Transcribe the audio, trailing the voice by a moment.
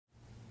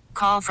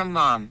Call from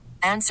mom.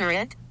 Answer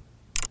it.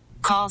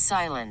 Call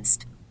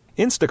silenced.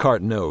 Instacart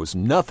knows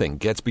nothing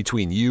gets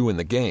between you and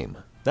the game.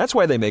 That's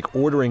why they make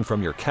ordering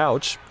from your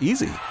couch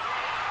easy.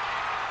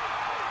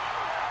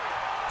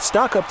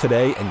 Stock up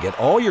today and get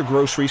all your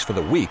groceries for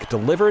the week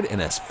delivered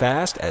in as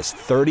fast as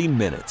 30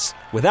 minutes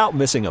without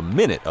missing a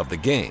minute of the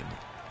game.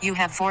 You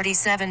have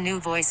 47 new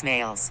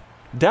voicemails.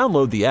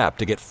 Download the app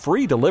to get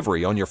free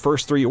delivery on your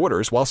first 3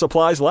 orders while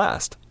supplies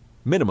last.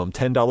 Minimum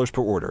 $10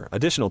 per order.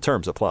 Additional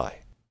terms apply.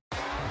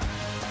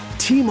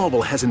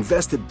 T-Mobile has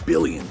invested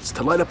billions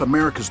to light up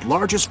America's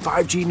largest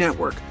 5G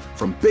network,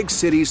 from big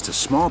cities to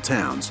small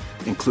towns,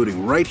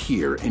 including right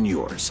here in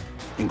yours.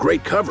 And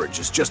great coverage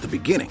is just the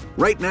beginning.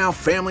 Right now,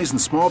 families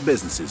and small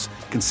businesses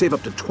can save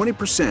up to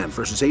 20%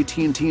 versus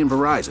AT&T and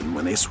Verizon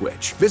when they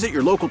switch. Visit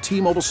your local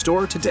T-Mobile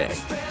store today.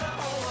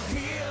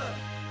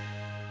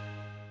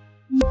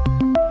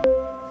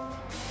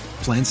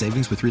 Plan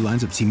savings with 3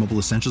 lines of T-Mobile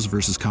Essentials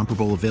versus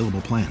comparable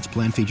available plans.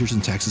 Plan features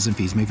and taxes and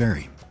fees may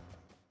vary.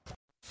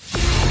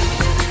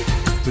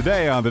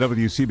 Today on the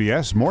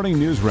WCBS Morning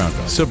News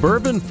Roundup.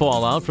 Suburban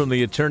fallout from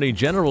the Attorney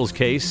General's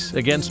case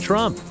against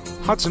Trump.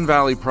 Hudson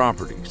Valley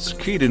Properties,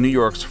 key to New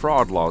York's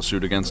fraud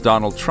lawsuit against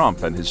Donald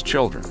Trump and his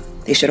children.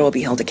 They should all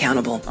be held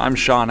accountable. I'm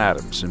Sean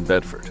Adams in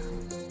Bedford.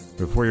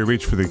 Before you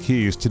reach for the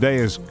keys, today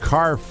is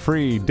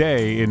car-free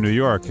day in New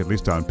York, at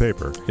least on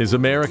paper. Is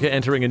America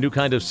entering a new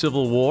kind of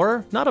civil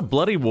war? Not a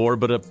bloody war,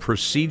 but a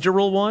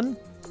procedural one?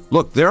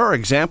 Look, there are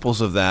examples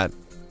of that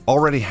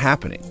already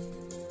happening.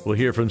 We'll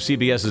hear from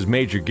CBS's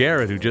Major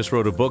Garrett, who just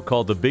wrote a book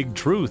called The Big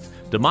Truth,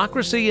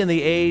 Democracy in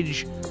the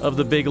Age of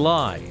the Big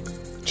Lie.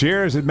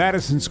 Cheers at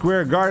Madison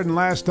Square Garden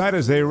last night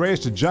as they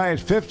raised a giant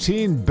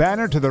 15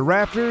 banner to the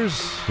rafters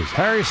as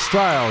Harry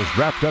Styles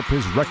wrapped up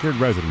his record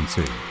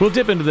residency. We'll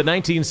dip into the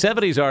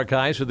 1970s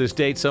archives for this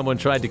date someone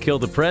tried to kill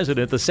the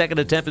president, the second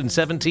attempt in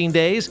 17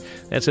 days.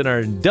 That's in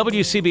our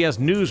WCBS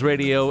News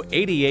Radio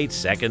 88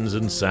 Seconds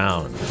in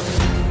Sound.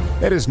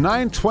 It is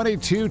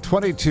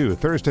 9/22/22,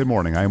 Thursday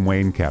morning. I'm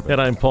Wayne Cabot.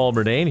 And I'm Paul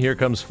Murnane. Here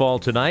comes fall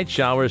tonight.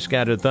 Showers,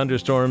 scattered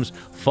thunderstorms,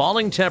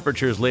 falling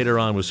temperatures later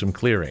on with some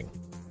clearing.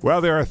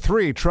 Well, there are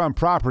 3 Trump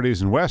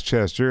properties in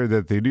Westchester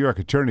that the New York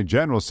Attorney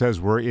General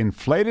says were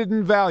inflated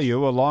in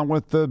value, along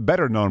with the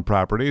better-known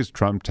properties,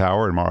 Trump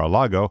Tower and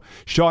Mar-a-Lago.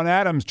 Sean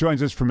Adams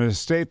joins us from an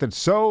estate that's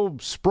so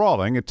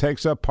sprawling it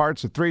takes up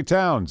parts of 3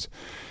 towns.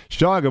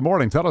 Sean, good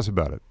morning. Tell us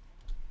about it.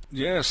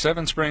 Yeah,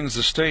 Seven Springs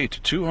Estate,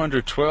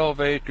 212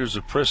 acres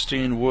of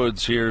pristine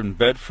woods here in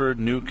Bedford,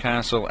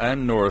 Newcastle,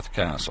 and North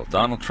Castle.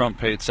 Donald Trump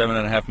paid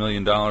 $7.5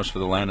 million for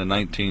the land in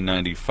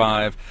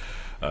 1995.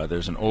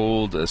 There's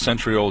an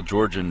century-old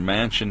Georgian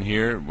mansion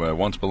here,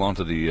 once belonged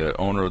to the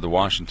owner of the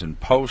Washington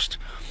Post.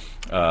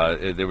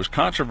 There was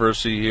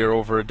controversy here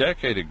over a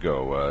decade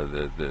ago.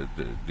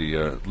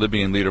 The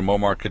Libyan leader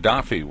Muammar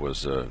Gaddafi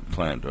was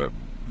planned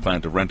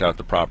to rent out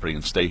the property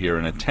and stay here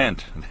in a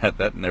tent.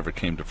 That never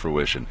came to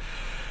fruition.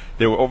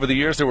 Over the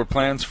years, there were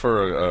plans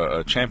for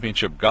a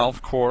championship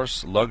golf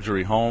course,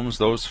 luxury homes.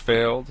 Those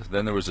failed.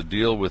 Then there was a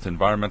deal with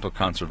environmental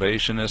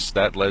conservationists.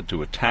 That led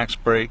to a tax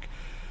break.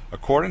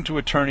 According to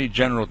Attorney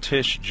General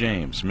Tish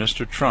James,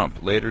 Mr.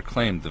 Trump later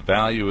claimed the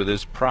value of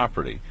this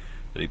property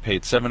that he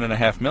paid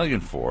 $7.5 million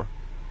for,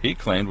 he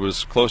claimed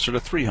was closer to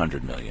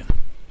 $300 million.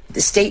 The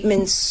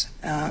statements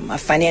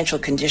of financial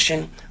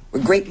condition were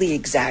greatly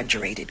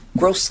exaggerated,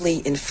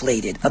 grossly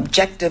inflated,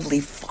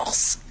 objectively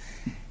false,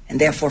 and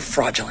therefore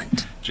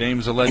fraudulent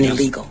and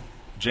illegal.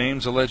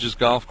 James alleges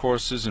golf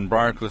courses in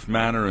Briarcliff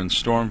Manor and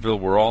Stormville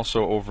were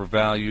also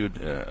overvalued,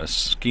 a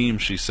scheme,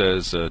 she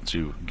says,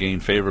 to gain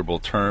favorable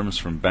terms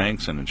from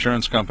banks and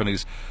insurance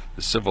companies.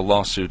 The civil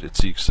lawsuit, it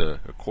seeks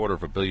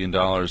 $250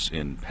 million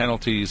in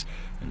penalties,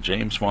 and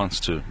James wants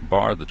to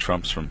bar the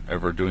Trumps from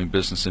ever doing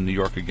business in New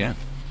York again.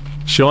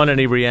 Sean,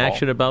 any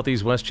reaction about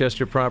these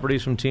Westchester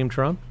properties from Team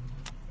Trump?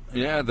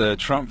 Yeah, the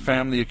Trump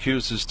family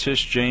accuses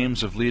Tish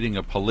James of leading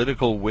a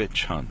political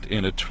witch hunt.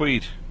 In a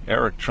tweet,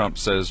 Eric Trump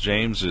says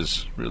James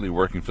is really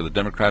working for the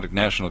Democratic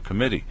National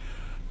Committee.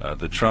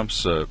 The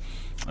Trumps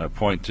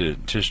point to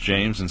Tish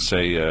James and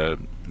say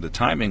the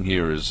timing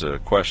here is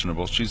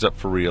questionable. She's up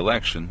for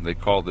re-election. They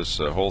call this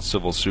whole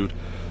civil suit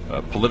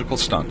a political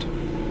stunt.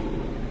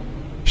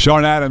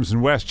 Sean Adams in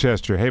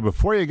Westchester. Hey,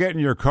 before you get in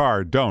your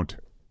car, don't.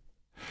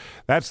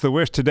 That's the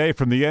wish today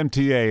from the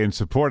MTA in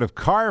support of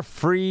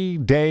Car-Free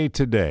Day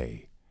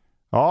today.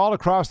 All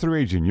across the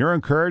region, you're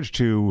encouraged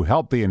to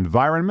help the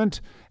environment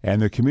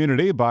and the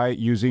community by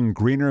using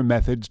greener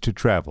methods to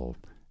travel.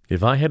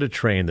 If I had a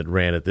train that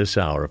ran at this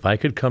hour, if I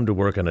could come to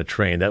work on a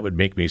train, that would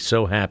make me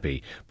so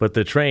happy. But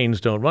the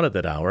trains don't run at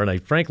that hour, and I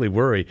frankly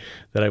worry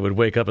that I would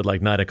wake up at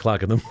like 9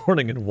 o'clock in the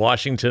morning in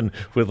Washington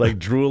with like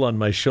drool on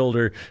my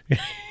shoulder.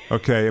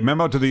 Okay, a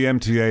memo to the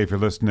MTA if you're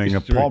listening.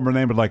 Paul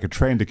Murnane would like a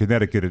train to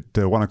Connecticut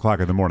at 1 o'clock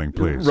in the morning,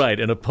 please. Right,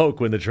 and a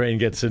poke when the train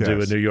gets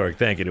into New York.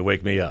 Thank you, to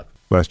wake me up.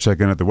 Let's check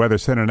in at the Weather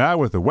Center now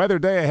with the weather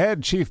day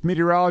ahead. Chief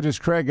Meteorologist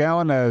Craig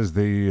Allen as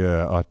the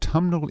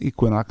autumnal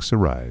equinox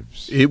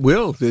arrives. It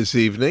will this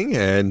evening,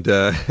 and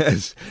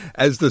as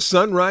the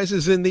sun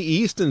rises in the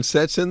east and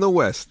sets in the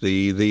west,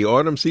 the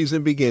autumn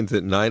season begins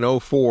at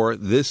 9:04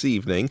 this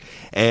evening,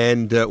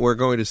 and we're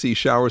going to see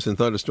showers and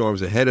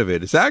thunderstorms ahead of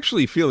it. It's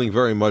actually feeling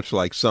very much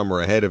like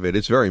summer ahead of it.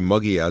 It's very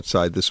muggy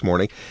outside this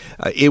morning.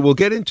 It will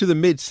get into the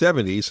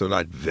mid-70s, so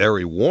not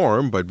very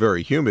warm, but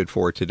very humid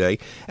for today,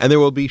 and there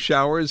will be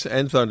showers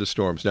and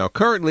thunderstorms. Now,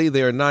 currently,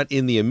 they are not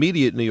in the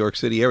immediate New York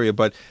City area,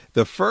 but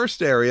the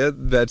first area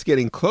that's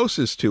getting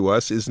closest to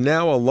us is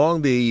now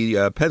along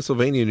the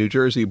Pennsylvania-New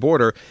Jersey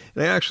border,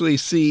 and I actually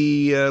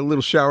see a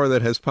little shower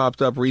that has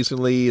popped up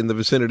recently in the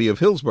vicinity of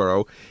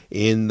Hillsborough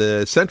in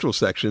the central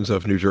sections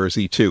of New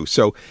Jersey, too.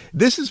 So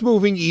this is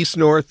moving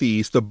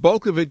east-northeast. The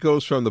bulk of it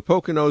goes from the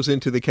Poconos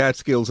into the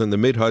Catskills and the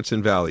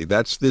Mid-Hudson Valley.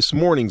 That's this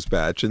morning's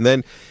batch, and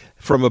then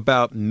from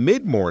about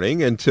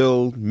mid-morning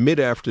until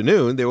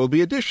mid-afternoon, there will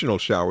be additional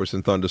showers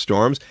and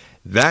thunderstorms.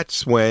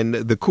 That's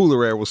when the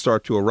cooler air will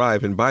start to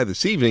arrive, and by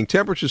this evening,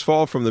 temperatures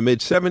fall from the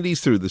mid-70s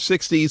through the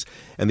 60s,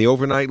 and the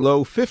overnight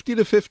low 50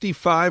 to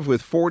 55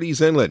 with 40s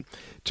inland.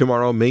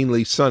 Tomorrow,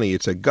 mainly sunny.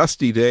 It's a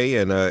gusty day,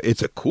 and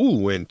it's a cool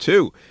wind,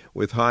 too,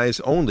 with highs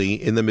only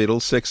in the middle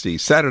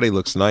 60s. Saturday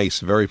looks nice,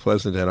 very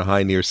pleasant, and a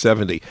high near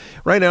 70.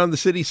 Right now in the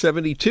city,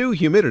 72,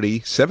 humidity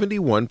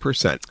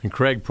 71%. And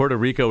Craig, Puerto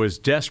Rico is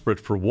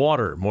desperate for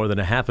water. More than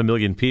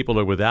 500,000 people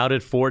are without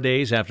it 4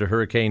 days after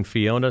Hurricane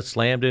Fiona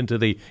slammed into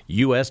the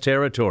U.S.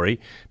 territory.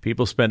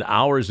 People spent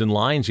hours in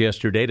lines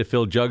yesterday to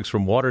fill jugs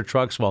from water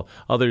trucks while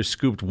others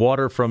scooped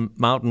water from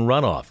mountain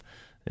runoff.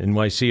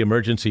 NYC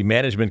Emergency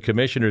Management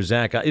Commissioner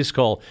Zach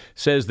Iskall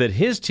says that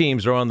his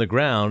teams are on the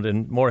ground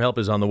and more help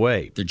is on the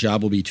way. Their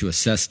job will be to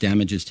assess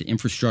damages to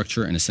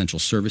infrastructure and essential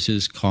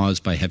services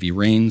caused by heavy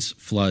rains,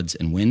 floods,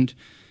 and wind,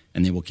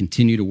 and they will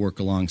continue to work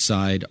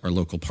alongside our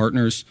local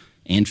partners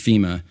and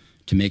FEMA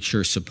to make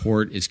sure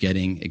support is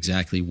getting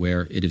exactly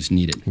where it is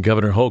needed.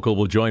 Governor Hochul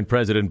will join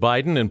President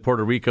Biden and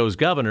Puerto Rico's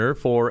governor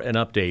for an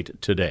update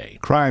today.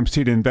 Crime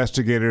scene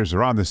investigators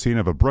are on the scene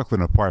of a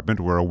Brooklyn apartment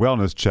where a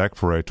wellness check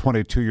for a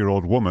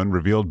 22-year-old woman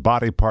revealed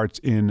body parts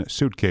in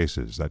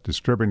suitcases. That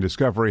disturbing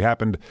discovery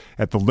happened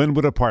at the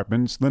Linwood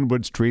Apartments,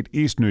 Linwood Street,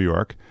 East New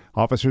York.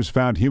 Officers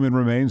found human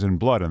remains and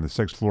blood in the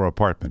sixth-floor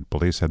apartment.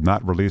 Police have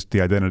not released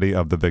the identity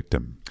of the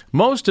victim.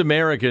 Most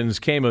Americans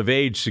came of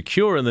age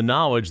secure in the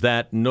knowledge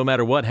that no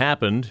matter what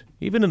happened,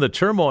 even in the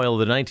turmoil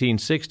of the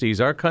 1960s,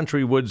 our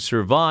country would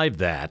survive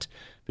that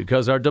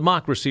because our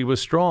democracy was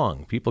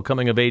strong. People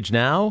coming of age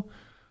now,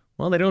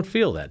 well, they don't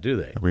feel that, do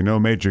they? We know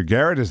Major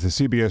Garrett is the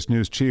CBS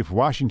News chief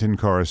Washington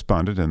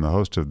correspondent and the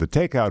host of the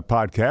Takeout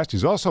podcast.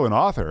 He's also an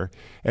author,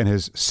 and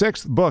his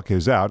sixth book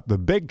is out, The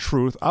Big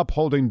Truth,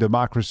 Upholding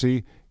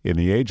Democracy in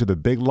the Age of the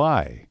Big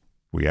Lie.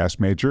 We asked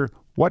Major,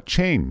 what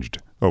changed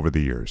over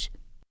the years?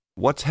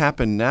 What's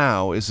happened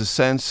now is a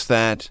sense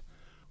that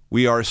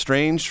we are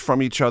estranged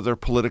from each other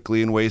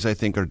politically in ways I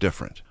think are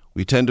different.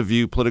 We tend to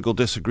view political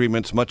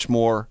disagreements much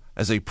more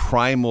as a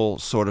primal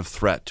sort of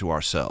threat to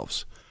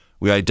ourselves.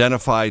 We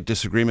identify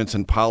disagreements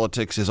in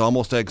politics as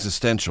almost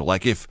existential,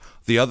 like if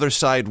the other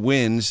side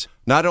wins,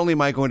 not only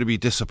am I going to be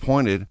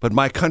disappointed, but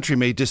my country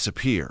may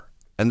disappear.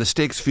 And the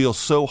stakes feel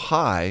so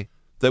high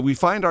that we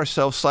find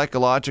ourselves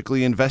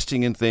psychologically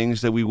investing in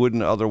things that we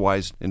wouldn't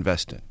otherwise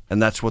invest in.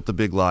 And that's what the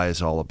big lie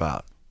is all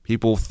about.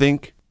 People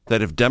think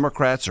that if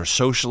Democrats or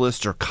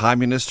socialists or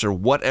communists or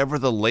whatever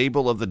the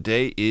label of the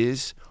day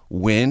is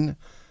win,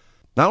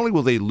 not only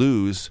will they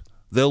lose,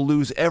 they'll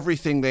lose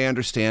everything they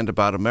understand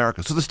about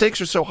America. So the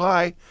stakes are so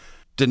high,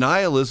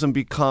 denialism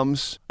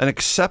becomes an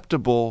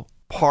acceptable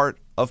part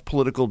of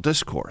political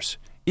discourse,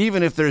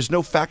 even if there's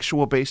no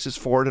factual basis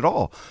for it at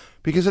all,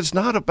 because it's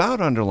not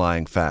about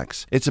underlying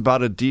facts. It's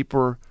about a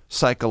deeper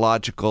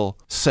psychological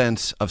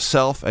sense of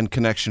self and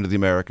connection to the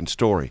American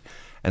story.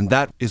 And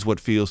that is what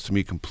feels to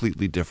me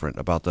completely different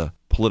about the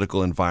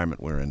political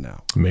environment we're in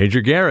now.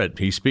 Major Garrett,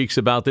 he speaks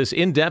about this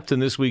in depth in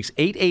this week's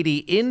 880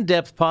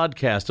 In-Depth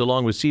podcast,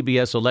 along with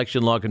CBS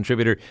election law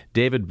contributor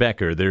David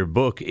Becker. Their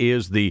book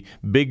is The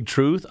Big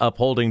Truth,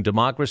 Upholding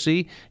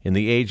Democracy in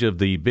the Age of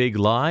the Big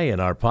Lie, and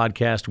our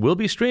podcast will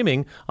be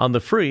streaming on the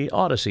free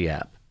Odyssey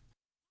app.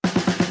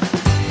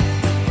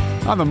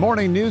 On the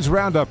Morning News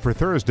Roundup for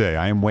Thursday,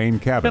 I am Wayne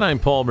Cabot. And I'm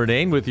Paul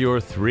Murnane with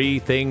your 3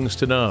 things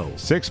to know.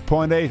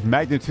 6.8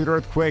 magnitude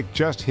earthquake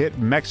just hit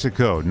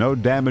Mexico. No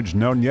damage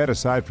known yet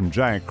aside from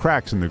giant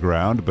cracks in the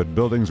ground, but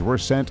buildings were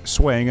sent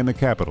swaying in the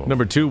capital.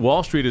 Number 2,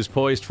 Wall Street is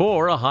poised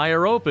for a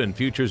higher open.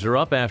 Futures are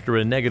up after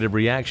a negative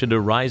reaction to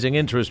rising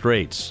interest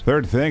rates.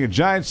 Third thing, a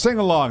giant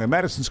sing-along at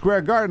Madison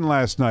Square Garden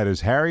last night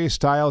as Harry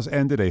Styles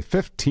ended a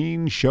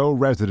 15-show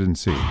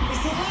residency.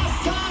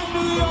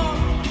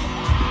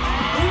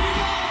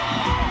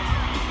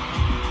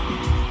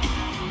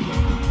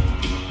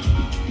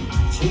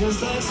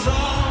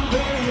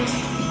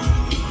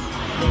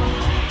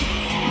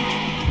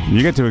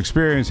 You get to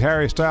experience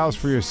Harry Styles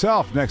for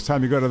yourself next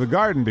time you go to the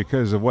Garden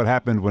because of what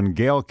happened when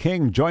Gayle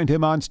King joined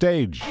him on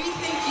stage. We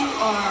think you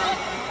are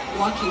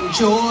walking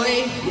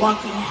joy,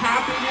 walking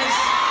happiness,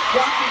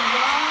 walking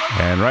love.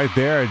 And right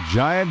there, a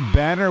giant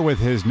banner with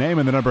his name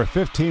and the number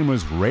 15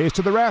 was raised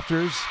to the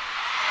rafters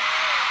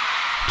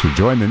to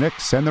join the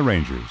Knicks and the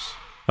Rangers.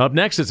 Up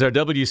next, it's our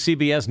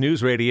WCBS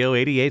News Radio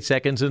 88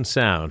 Seconds in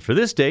Sound for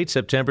this date,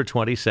 September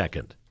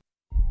 22nd.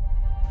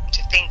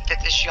 To think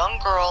that this young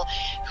girl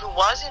who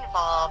was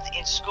involved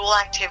in school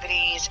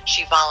activities,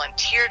 she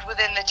volunteered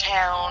within the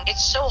town.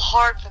 It's so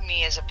hard for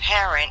me as a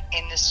parent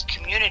in this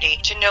community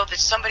to know that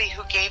somebody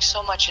who gave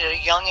so much at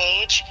a young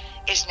age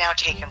is now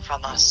taken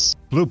from us.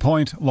 Blue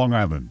Point, Long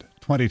Island,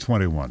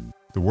 2021.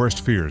 The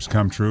worst fears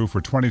come true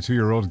for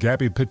 22-year-old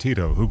Gabby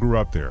Petito, who grew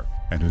up there,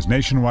 and whose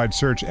nationwide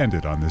search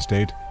ended on this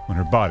date when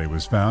her body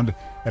was found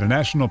at a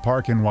national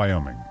park in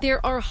Wyoming.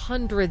 There are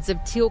hundreds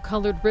of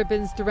teal-colored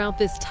ribbons throughout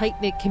this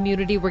tight-knit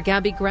community where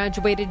Gabby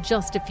graduated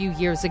just a few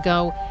years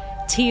ago.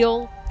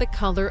 Teal, the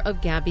color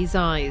of Gabby's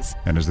eyes.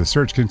 And as the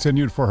search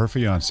continued for her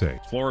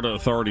fiancé, Florida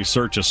authorities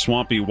search a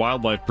swampy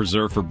wildlife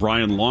preserve for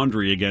Brian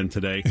Laundrie again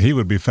today. He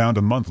would be found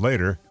a month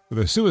later with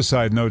a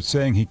suicide note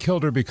saying he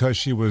killed her because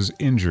she was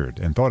injured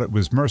and thought it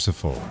was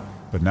merciful,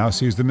 but now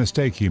sees the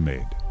mistake he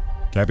made.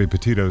 Gabby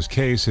Petito's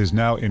case is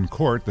now in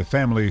court, the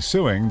family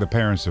suing the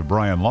parents of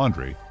Brian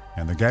Laundrie,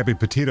 and the Gabby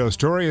Petito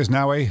story is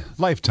now a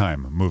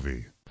Lifetime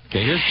movie.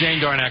 Okay, here's Jane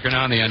Dornacker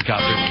now on the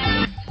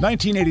helicopter.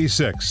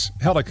 1986,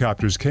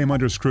 helicopters came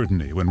under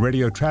scrutiny when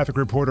radio traffic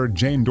reporter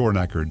Jane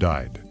Dornacker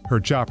died. Her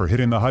chopper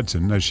hitting the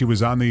Hudson as she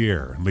was on the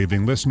air,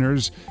 leaving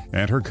listeners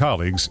and her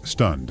colleagues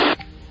stunned.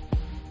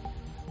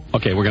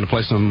 Okay, we're going to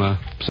play some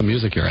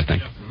music here, I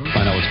think.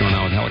 Find out what's going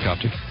on with the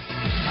helicopter.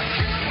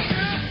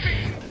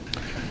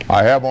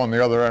 I have on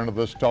the other end of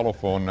this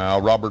telephone now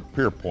Robert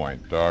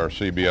Pierpoint, our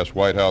CBS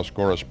White House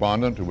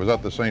correspondent, who was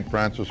at the St.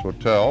 Francis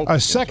Hotel. A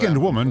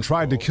second woman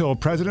tried to kill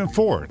President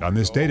Ford on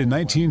this date in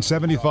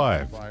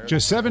 1975,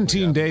 just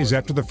 17 days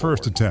after the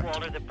first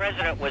attempt. The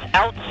president was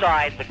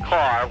outside the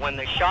car when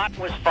the shot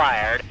was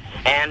fired,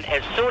 and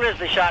as soon as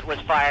the shot was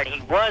fired,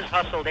 he was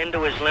hustled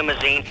into his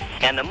limousine,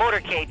 and the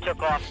motorcade took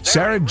off.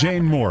 Sarah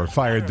Jane Moore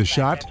fired the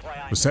shot,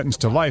 was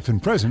sentenced to life in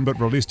prison but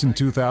released in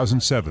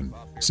 2007,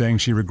 saying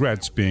she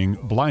regrets being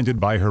blinded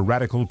by her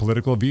radical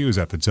political views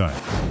at the time.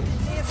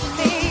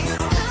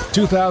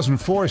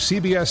 2004,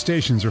 CBS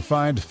stations are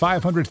fined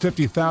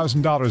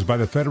 $550,000 by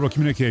the Federal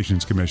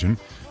Communications Commission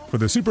for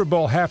the Super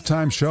Bowl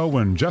halftime show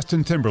when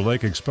Justin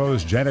Timberlake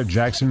exposed Janet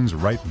Jackson's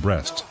right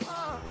breast.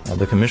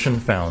 The commission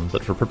found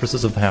that for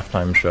purposes of the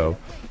halftime show,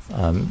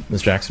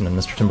 Ms. Jackson and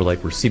Mr.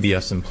 Timberlake were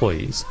CBS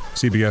employees.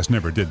 CBS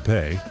never did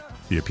pay.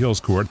 The appeals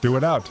court threw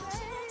it out.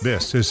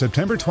 This is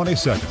September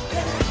 22nd.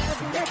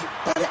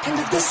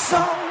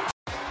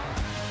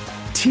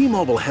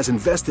 T-Mobile has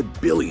invested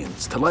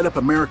billions to light up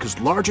America's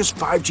largest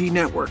 5G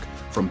network,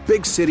 from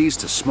big cities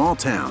to small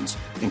towns,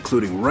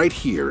 including right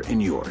here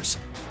in yours.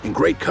 And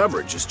great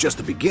coverage is just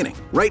the beginning.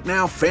 Right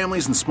now,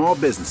 families and small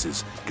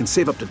businesses can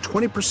save up to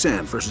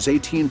 20% versus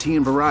AT&T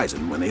and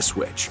Verizon when they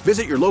switch.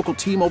 Visit your local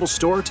T-Mobile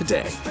store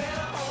today.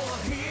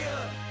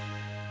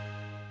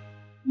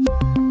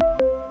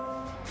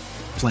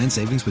 Plan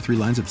savings with 3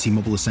 lines of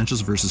T-Mobile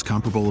Essentials versus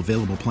comparable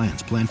available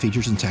plans. Plan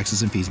features and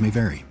taxes and fees may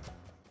vary.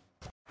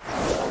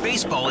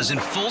 Baseball is in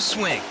full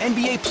swing.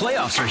 NBA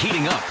playoffs are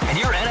heating up, and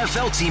your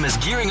NFL team is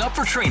gearing up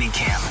for training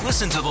camp.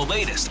 Listen to the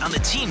latest on the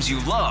teams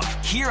you love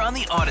here on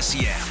the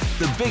Odyssey app.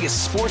 The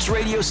biggest sports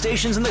radio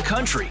stations in the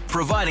country,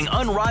 providing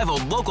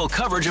unrivaled local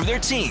coverage of their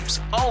teams,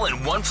 all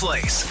in one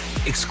place.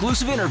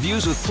 Exclusive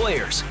interviews with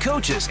players,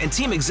 coaches, and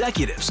team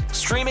executives,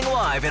 streaming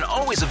live and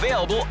always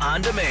available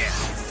on demand.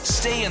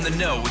 Stay in the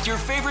know with your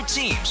favorite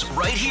teams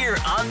right here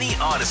on the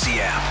Odyssey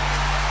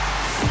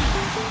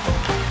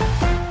app.